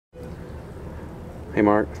Hey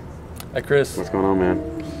Mark. Hi Chris. What's going on,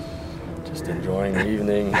 man? Just enjoying the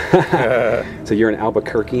evening. So you're an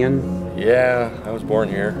Albuquerquean? Yeah, I was born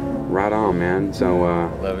here. Right on, man. So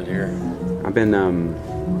love it here. I've been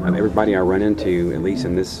everybody I run into, at least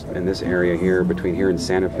in this area here, between here and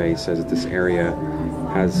Santa Fe, says that this area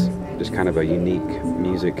has just kind of a unique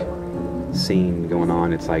music scene going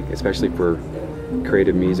on. It's like, especially for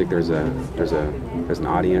creative music, there's an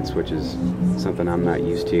audience, which is something I'm not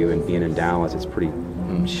used to. And being in Dallas, it's pretty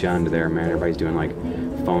shunned there, man. Everybody's doing like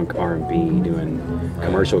funk, R&B, doing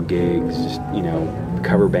commercial gigs, just, you know,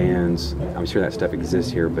 cover bands. I'm sure that stuff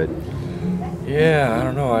exists here, but yeah, I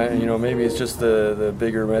don't know. Maybe it's just the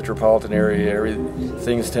bigger metropolitan area.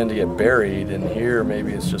 Things tend to get buried, and here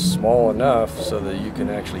maybe it's just small enough so that you can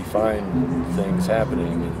actually find things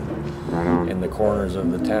happening in the corners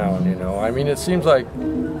of the town. You know, I mean, it seems like,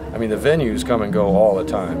 the venues come and go all the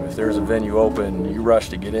time. If there's a venue open, you rush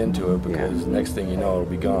to get into it because next thing you know, it'll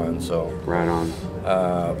be gone. So right on.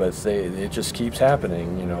 But it just keeps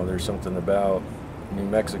happening. You know, there's something about New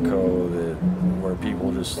Mexico where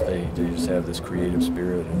people just they just have this creative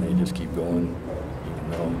spirit and they just keep going,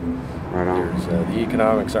 even though the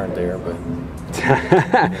economics aren't there. But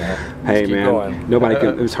hey man, nobody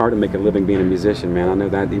can. It's hard to make a living being a musician, man. I know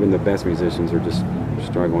that even the best musicians are just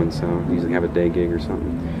struggling. So usually have a day gig or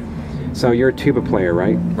something. So you're a tuba player,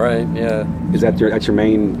 right? Right. Yeah. Is that that's your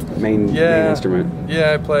main instrument?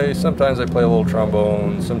 Yeah, I play. Sometimes I play a little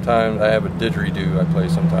trombone. Sometimes I have a didgeridoo. I play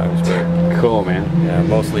sometimes. But cool, man. Yeah,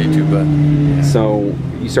 mostly tuba. Yeah. So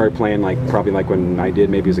you started playing probably when I did,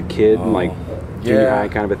 maybe as a kid, like junior high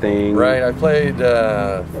kind of a thing. Right. I played.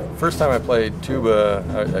 First time I played tuba,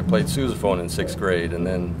 I played sousaphone in 6th grade, and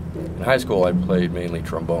then in high school I played mainly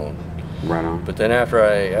trombone. Right on. But then after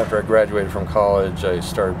I graduated from college, I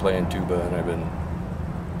started playing tuba, and I've been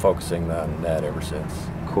focusing on that ever since.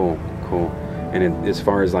 Cool, cool. And as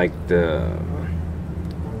far as like the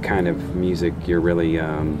kind of music you're really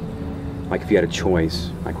like, if you had a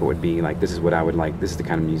choice, like what would be like, this is what I would like, this is the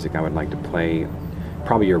kind of music I would like to play.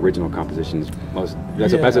 Probably your original compositions.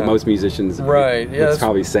 That's what most musicians would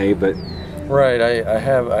probably say, but right. I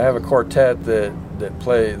have a quartet that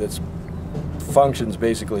functions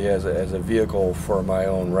basically as a vehicle for my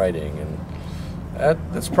own writing, and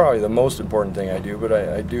that's probably the most important thing I do. But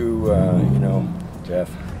I do, Jeff,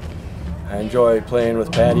 I enjoy playing with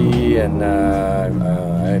Patty, and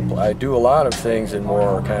I do a lot of things in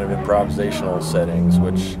more kind of improvisational settings,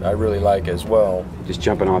 which I really like as well. Just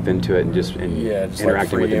jumping off into it and just interacting like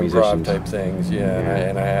free with the musicians. Improv type things,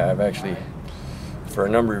 And I've actually, for a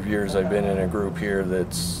number of years, I've been in a group here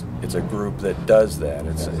it's a group that does that.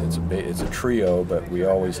 It's a trio, but we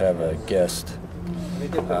always have a guest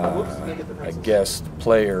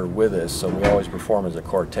player with us, so we always perform as a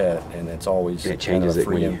quartet, and it's always changes it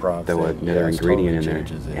free improv. Another ingredient in there.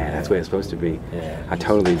 Yeah, that's the way it's supposed to be. Yeah. I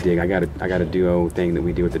totally dig. I got a duo thing that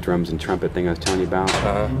we do with the drums and trumpet thing I was telling you about,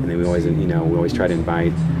 and then we always try to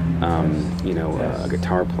invite a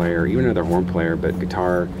guitar player, even another horn player, but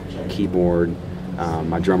guitar, keyboard.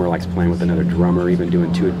 My drummer likes playing with another drummer, even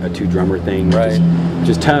doing a two drummer thing. Right. Which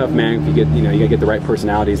is tough, man. If you gotta get the right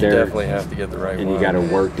personalities there. You definitely have to get the right one. And you gotta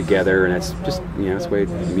work together, and that's just that's the way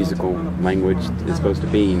musical language is supposed to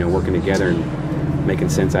be. Working together and making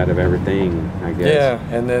sense out of everything, I guess.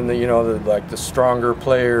 Yeah, and then the stronger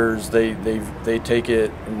players, they take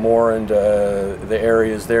it more into the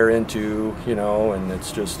areas they're into, and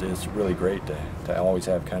it's really great to always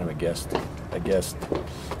have kind of a guest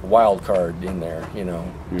wild card in there,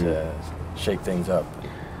 to shake things up.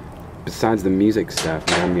 Besides the music stuff,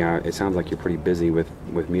 man, it sounds like you're pretty busy with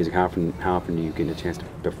music. How often do you get a chance to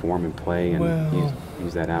perform and play and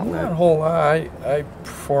use that outlet? Not a whole lot. I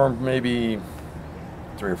perform maybe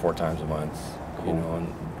 3 or 4 times a month,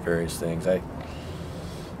 on various things. I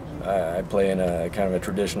play in a kind of a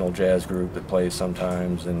traditional jazz group that plays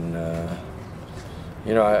sometimes, and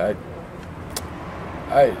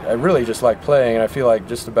I really just like playing, and I feel like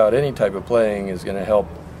just about any type of playing is going to help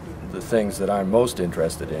the things that I'm most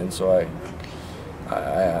interested in. So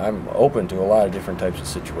I'm open to a lot of different types of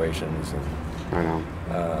situations. And, I know.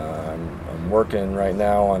 I'm working right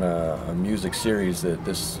now on a music series that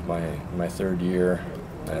this is my 3rd year.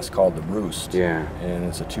 That's called The Roost. Yeah. And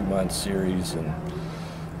it's a 2-month series, and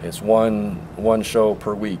it's one show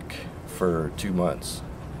per week for 2 months,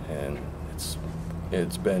 and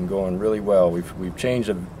it's been going really well. We've changed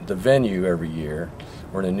the venue every year.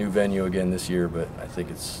 We're in a new venue again this year, but I think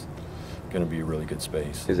it's going to be a really good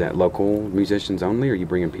space. Is that local musicians only, or are you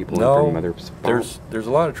bringing people in from other spots? There's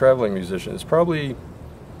a lot of traveling musicians. It's probably,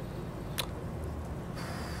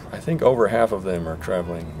 I think over half of them are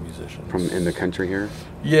traveling musicians. From in the country here?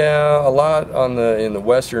 Yeah, a lot in the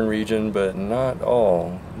western region, but not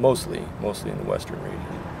all. Mostly in the western region.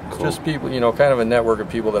 It's Cool. just people, kind of a network of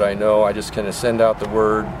people that I know. I just kind of send out the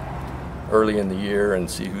word early in the year and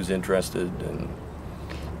see who's interested,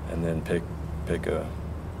 and then pick a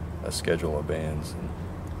schedule of bands.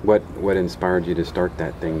 What inspired you to start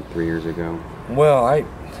that thing 3 years ago? Well,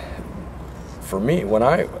 for me, when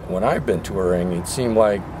I've been touring, it seemed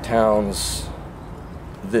like towns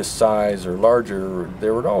this size or larger,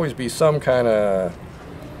 there would always be some kind of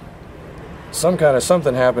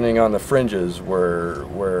something happening on the fringes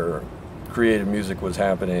where creative music was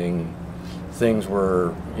happening. Things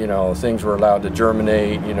were allowed to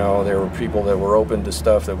germinate. There were people that were open to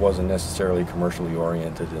stuff that wasn't necessarily commercially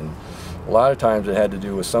oriented, and a lot of times it had to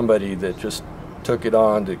do with somebody that just took it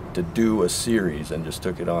on to do a series and just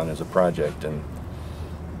took it on as a project. And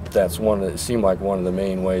that's it seemed like one of the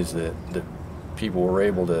main ways that people were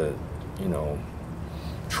able to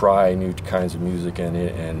try new kinds of music and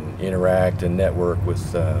interact and network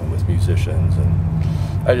with musicians.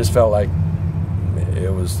 And I just felt like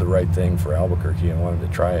it was the right thing for Albuquerque and wanted to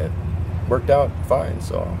try it. Worked out fine.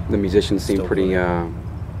 So the musicians seem pretty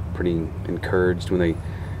encouraged when they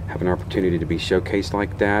have an opportunity to be showcased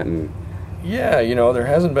like that. And yeah, there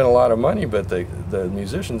hasn't been a lot of money, but the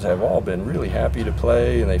musicians have all been really happy to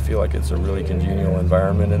play, and they feel like it's a really congenial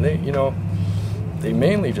environment, and they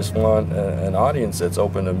mainly just want an audience that's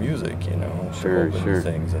open to music, Sure. to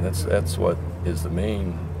things, and that's what is the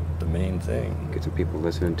main thing. Get some people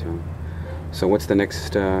listening to them. So what's the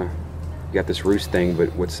next? You got this Roost thing, but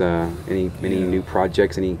what's any new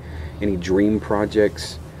projects? Any dream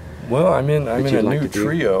projects? Well, I'm in a like new to do?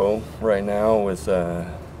 trio right now with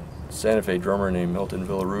Santa Fe drummer named Milton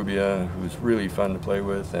Villarubia, who's really fun to play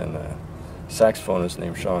with, and a saxophonist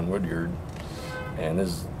named Sean Woodyard. And this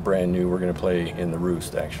is brand new. We're going to play in the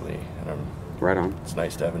Roost, actually. And Right on. it's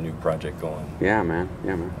nice to have a new project going. Yeah, man.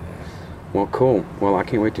 Well, cool. Well, I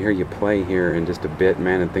can't wait to hear you play here in just a bit,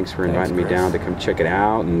 man. And thanks for inviting me Chris. down to come check it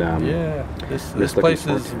out. And Yeah, this looking place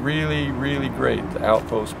forward is to it. really, really great. The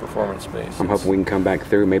Outpost Performance Space. I'm hoping we can come back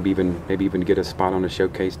through. Maybe even get a spot on a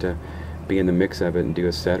showcase to be in the mix of it and do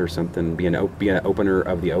a set or something. Be an opener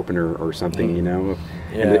of the opener or something,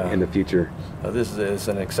 in the future. This is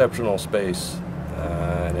an exceptional space,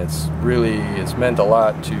 and it's meant a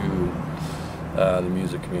lot to the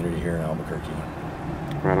music community here in Albuquerque.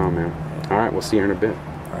 Right on, man. All right, we'll see you in a bit.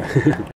 All right.